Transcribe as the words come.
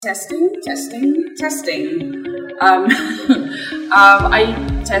Testing, testing, testing. I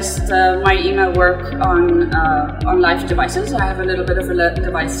test my email work on live devices. I have a little bit of a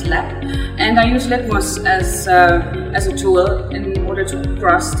device lab, and I use Litmus as a tool in order to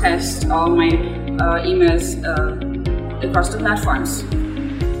cross-test all my emails across the platforms.